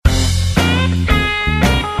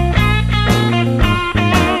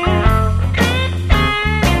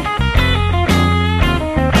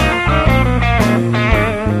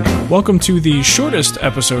Welcome to the shortest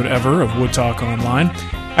episode ever of Wood Talk Online.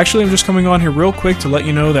 Actually, I'm just coming on here real quick to let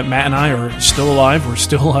you know that Matt and I are still alive. We're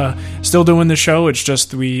still doing the show. It's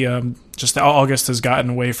just August has gotten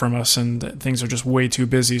away from us and things are just way too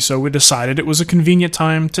busy. So we decided it was a convenient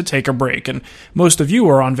time to take a break. And most of you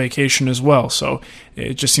are on vacation as well, so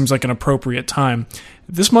it just seems like an appropriate time.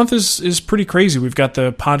 This month is pretty crazy. We've got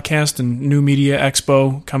the podcast and New Media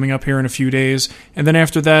Expo coming up here in a few days. And then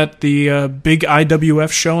after that, the big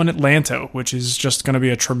IWF show in Atlanta, which is just going to be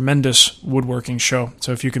a tremendous woodworking show.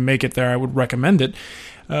 So if you can make it there, I would recommend it.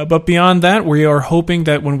 But beyond that, we are hoping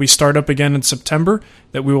that when we start up again in September,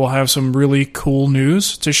 that we will have some really cool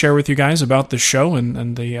news to share with you guys about the show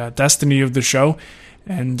and the destiny of the show.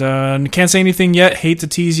 And can't say anything yet. Hate to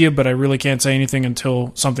tease you, but I really can't say anything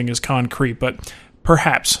until something is concrete. But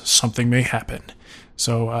perhaps something may happen.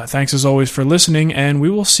 So thanks as always for listening, and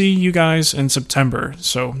we will see you guys in September.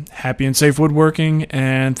 So happy and safe woodworking,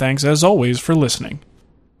 and thanks as always for listening.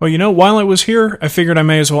 Well, while I was here, I figured I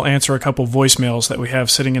may as well answer a couple voicemails that we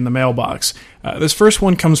have sitting in the mailbox. This first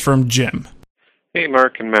one comes from Jim. Hey,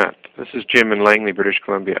 Mark and Matt. This is Jim in Langley, British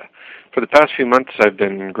Columbia. For the past few months, I've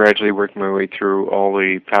been gradually working my way through all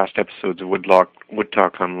the past episodes of Wood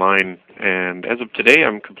Talk Online, and as of today,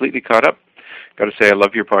 I'm completely caught up. Got to say, I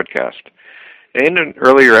love your podcast. In an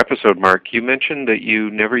earlier episode, Mark, you mentioned that you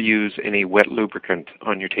never use any wet lubricant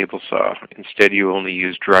on your table saw. Instead, you only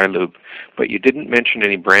use dry lube, but you didn't mention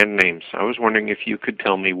any brand names. I was wondering if you could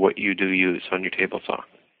tell me what you do use on your table saw.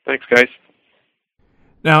 Thanks, guys.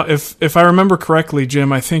 Now, if I remember correctly,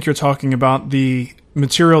 Jim, I think you're talking about the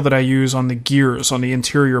material that I use on the gears, on the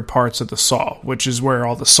interior parts of the saw, which is where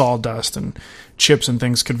all the sawdust and chips and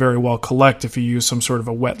things could very well collect if you use some sort of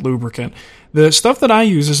a wet lubricant. The stuff that I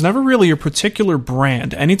use is never really a particular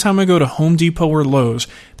brand. Anytime I go to Home Depot or Lowe's,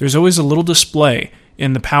 there's always a little display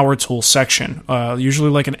in the power tool section,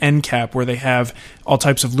 usually like an end cap where they have all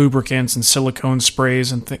types of lubricants and silicone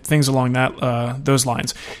sprays and things along those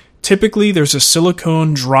lines. Typically, there's a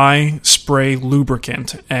silicone dry spray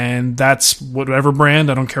lubricant, and that's whatever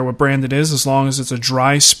brand, I don't care what brand it is, as long as it's a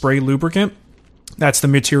dry spray lubricant, that's the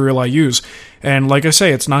material I use. And like I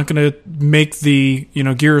say, it's not going to make the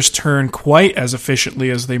gears turn quite as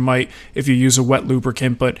efficiently as they might if you use a wet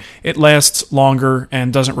lubricant, but it lasts longer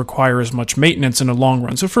and doesn't require as much maintenance in the long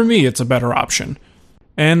run. So for me, it's a better option.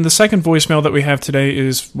 And the second voicemail that we have today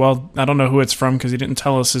is, well, I don't know who it's from because he didn't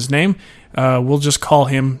tell us his name. We'll just call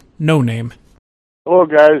him No Name. Hello,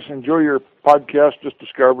 guys. Enjoy your podcast. Just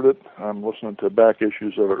discovered it. I'm listening to back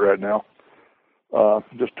issues of it right now.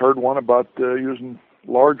 Just heard one about using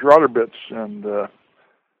large router bits and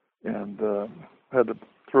had to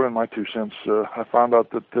throw in my 2 cents. I found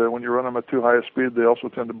out that when you run them at too high a speed, they also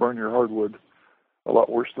tend to burn your hardwood a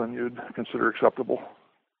lot worse than you'd consider acceptable.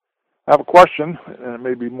 I have a question, and it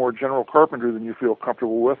may be more general carpentry than you feel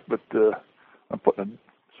comfortable with, but I'm putting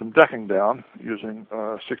some decking down using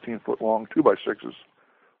 16-foot long 2x6s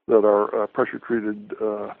that are pressure-treated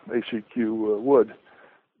ACQ wood.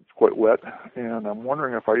 It's quite wet, and I'm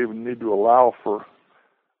wondering if I even need to allow for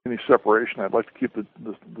any separation. I'd like to keep the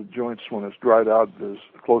joints, when it's dried out, as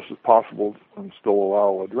close as possible and still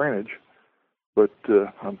allow drainage. But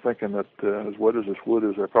I'm thinking that as wet as this wood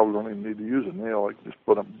is, I probably don't even need to use a nail. I can just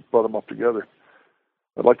butt them up together.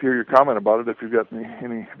 I'd like to hear your comment about it if you've got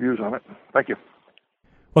any views on it. Thank you.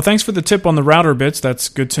 Well, thanks for the tip on the router bits. That's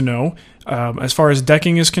good to know. As far as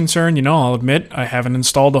decking is concerned, I'll admit I haven't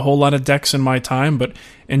installed a whole lot of decks in my time, but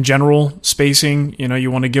in general, spacing, you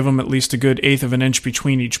want to give them at least a good 1/8 of an inch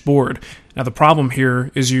between each board. Now, the problem here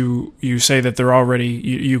is you say that they're already,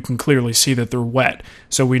 you can clearly see that they're wet.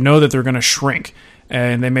 So we know that they're going to shrink,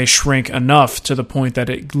 and they may shrink enough to the point that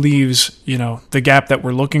it leaves, the gap that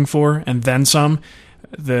we're looking for and then some.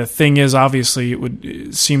 The thing is, obviously, it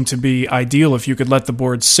would seem to be ideal if you could let the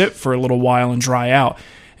board sit for a little while and dry out.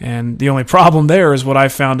 And the only problem there is what I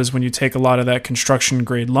found is when you take a lot of that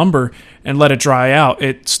construction-grade lumber and let it dry out,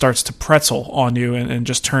 it starts to pretzel on you and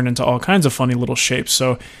just turn into all kinds of funny little shapes.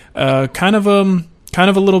 So kind of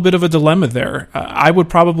a little bit of a dilemma there. I would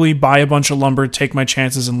probably buy a bunch of lumber, take my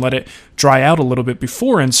chances, and let it dry out a little bit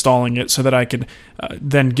before installing it so that I could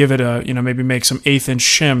then give it maybe make some 1/8-inch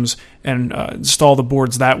shims and install the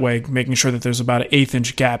boards that way, making sure that there's about an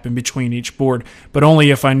 1/8-inch gap in between each board, but only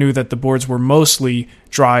if I knew that the boards were mostly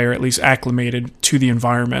dry or at least acclimated to the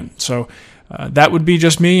environment. So that would be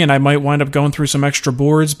just me, and I might wind up going through some extra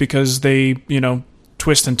boards because they,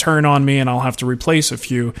 twist and turn on me and I'll have to replace a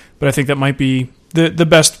few, but I think that might be the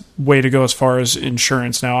best way to go as far as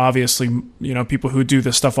insurance. Now, obviously, people who do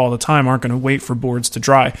this stuff all the time aren't going to wait for boards to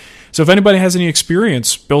dry. So if anybody has any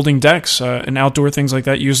experience building decks and outdoor things like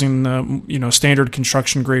that using standard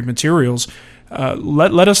construction grade materials,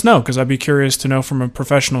 let us know, because I'd be curious to know from a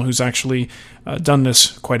professional who's actually done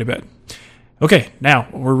this quite a bit. Okay, now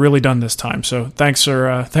we're really done this time. So thanks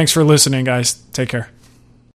for listening, guys. Take care.